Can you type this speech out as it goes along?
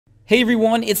Hey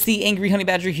everyone, it's the Angry Honey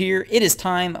Badger here. It is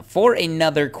time for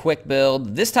another quick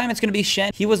build. This time it's going to be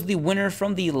Shen. He was the winner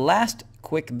from the last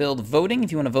quick build voting.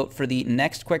 If you want to vote for the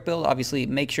next quick build, obviously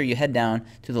make sure you head down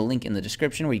to the link in the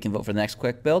description where you can vote for the next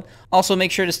quick build. Also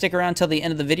make sure to stick around till the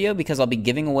end of the video because I'll be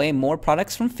giving away more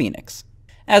products from Phoenix.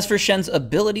 As for Shen's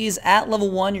abilities, at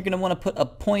level 1, you're going to want to put a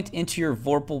point into your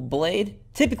Vorpal Blade.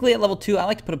 Typically at level 2, I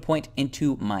like to put a point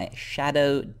into my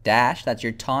Shadow Dash. That's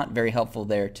your taunt, very helpful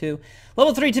there too.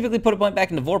 Level 3, typically put a point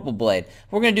back into Vorpal Blade.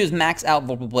 What we're going to do is max out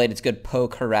Vorpal Blade. It's good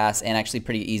poke, harass, and actually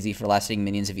pretty easy for last-hitting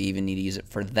minions if you even need to use it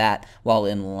for that while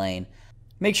in lane.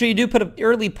 Make sure you do put an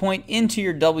early point into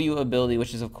your W ability,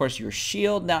 which is of course your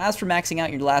shield. Now as for maxing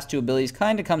out your last two abilities,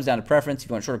 kind of comes down to preference. If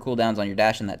you want shorter cooldowns on your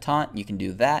dash and that taunt, you can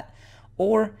do that.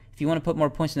 Or if you want to put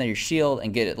more points into your shield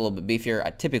and get it a little bit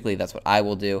beefier, typically that's what I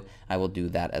will do. I will do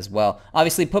that as well.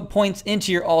 Obviously, put points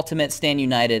into your ultimate Stand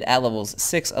United at levels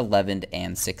 6, 11,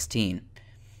 and 16.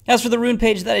 As for the rune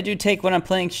page that I do take when I'm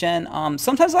playing Shen,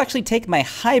 sometimes I'll actually take my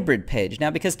hybrid page. Now,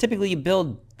 because typically you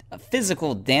build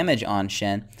physical damage on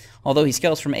Shen, although he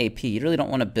scales from AP, you really don't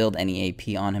want to build any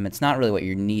AP on him. It's not really what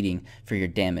you're needing for your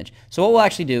damage. So what we'll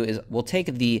actually do is we'll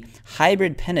take the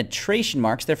hybrid penetration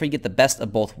marks, therefore you get the best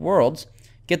of both worlds,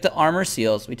 get the armor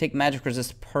seals, we take magic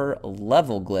resist per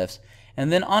level glyphs,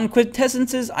 and then on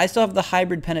quintessences, I still have the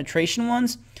hybrid penetration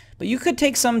ones, but you could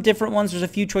take some different ones. There's a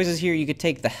few choices here. You could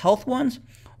take the health ones,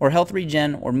 or health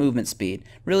regen, or movement speed.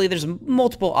 Really, there's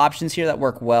multiple options here that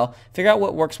work well. Figure out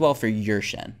what works well for your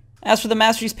Shen. As for the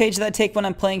masteries page that I take when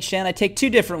I'm playing Shen, I take two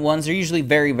different ones. They're usually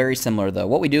very, very similar though.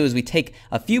 What we do is we take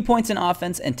a few points in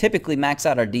offense and typically max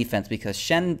out our defense because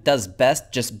Shen does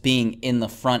best just being in the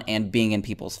front and being in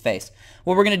people's face.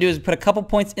 What we're going to do is put a couple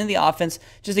points in the offense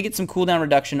just to get some cooldown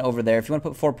reduction over there. If you want to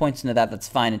put 4 points into that, that's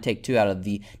fine, and take 2 out of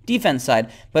the defense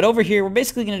side. But over here, we're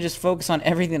basically going to just focus on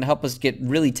everything to help us get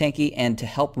really tanky and to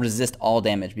help resist all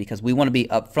damage because we want to be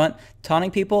up front, taunting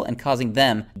people and causing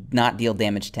them not deal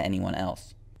damage to anyone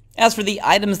else. As for the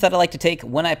items that I like to take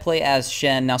when I play as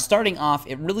Shen, now starting off,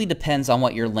 it really depends on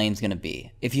what your lane's going to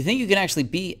be. If you think you can actually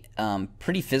be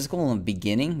pretty physical in the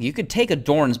beginning, you could take a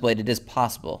Doran's Blade. It is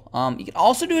possible. You can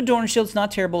also do a Doran Shield. It's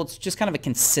not terrible. It's just kind of a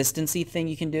consistency thing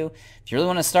you can do. If you really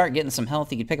want to start getting some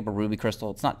health, you can pick up a Ruby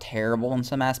Crystal. It's not terrible in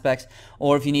some aspects.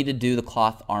 Or if you need to do the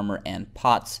Cloth Armor and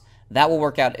Pots, that will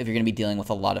work out if you're going to be dealing with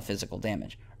a lot of physical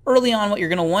damage. Early on, what you're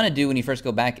going to want to do when you first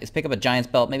go back is pick up a Giant's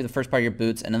Belt, maybe the first part of your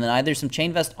boots, and then either some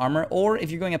Chain Vest armor, or if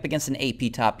you're going up against an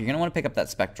AP top, you're going to want to pick up that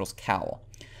Spectral's Cowl.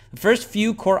 The first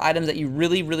few core items that you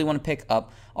really want to pick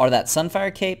up are that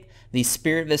Sunfire Cape, the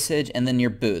Spirit Visage, and then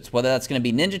your boots, whether that's going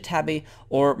to be Ninja Tabby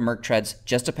or Merc Treads,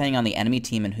 just depending on the enemy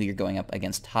team and who you're going up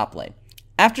against top lane.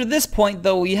 After this point,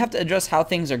 though, you have to address how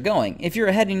things are going. If you're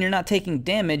ahead and you're not taking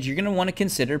damage, you're going to want to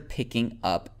consider picking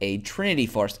up a Trinity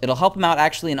Force. It'll help him out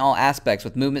actually in all aspects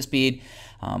with movement speed,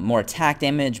 more attack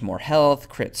damage, more health,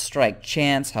 crit strike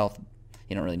chance, health.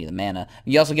 You don't really need the mana.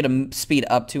 You also get a speed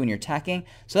up too when you're attacking,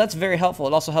 so that's very helpful.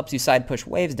 It also helps you side push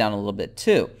waves down a little bit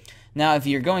too. Now, if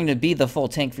you're going to be the full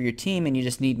tank for your team and you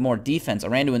just need more defense,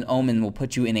 Aranduin Omen will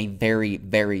put you in a very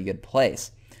good place.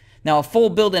 Now, a full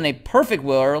build in a perfect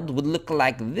world would look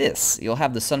like this. You'll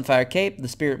have the Sunfire Cape, the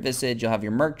Spirit Visage, you'll have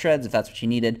your Merc Treads if that's what you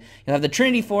needed. You'll have the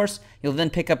Trinity Force, you'll then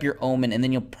pick up your Omen, and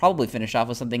then you'll probably finish off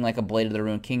with something like a Blade of the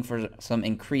Ruined King for some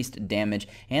increased damage.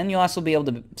 And you'll also be able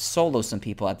to solo some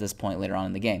people at this point later on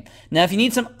in the game. Now, if you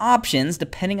need some options,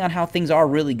 depending on how things are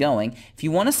really going, if you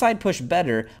want to side push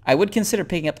better, I would consider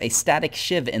picking up a Static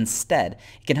Shiv instead.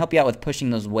 It can help you out with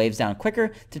pushing those waves down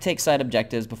quicker to take side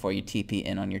objectives before you TP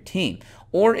in on your team.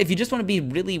 Or if you just want to be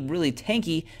really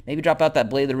tanky, maybe drop out that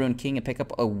Blade of the Ruined King and pick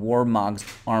up a Warmog's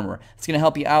armor. It's going to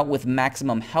help you out with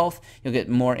maximum health. You'll get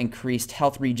more increased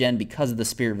health regen because of the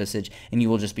Spirit Visage, and you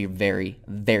will just be very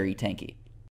tanky.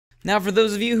 Now, for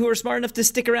those of you who are smart enough to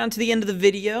stick around to the end of the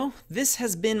video, this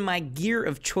has been my gear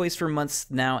of choice for months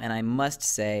now, and I must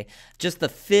say, just the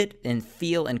fit and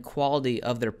feel and quality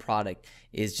of their product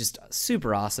is just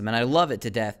super awesome, and I love it to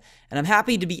death. And I'm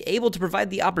happy to be able to provide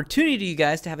the opportunity to you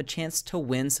guys to have a chance to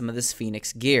win some of this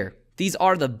Phoenix gear. These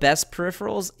are the best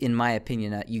peripherals, in my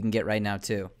opinion, that you can get right now,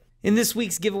 too. In this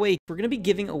week's giveaway, we're going to be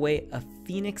giving away a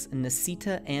Phoenix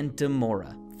Nasita and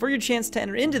Demora. For your chance to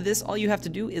enter into this, all you have to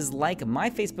do is like my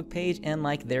Facebook page and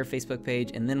like their Facebook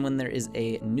page, and then when there is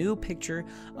a new picture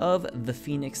of the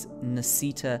Phoenix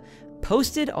Nasita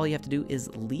posted, all you have to do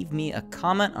is leave me a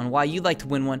comment on why you'd like to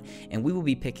win one, and we will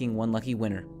be picking one lucky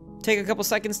winner. Take a couple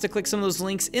seconds to click some of those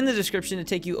links in the description to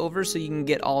take you over so you can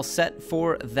get all set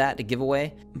for that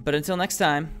giveaway. But until next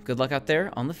time, good luck out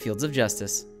there on the fields of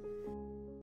justice.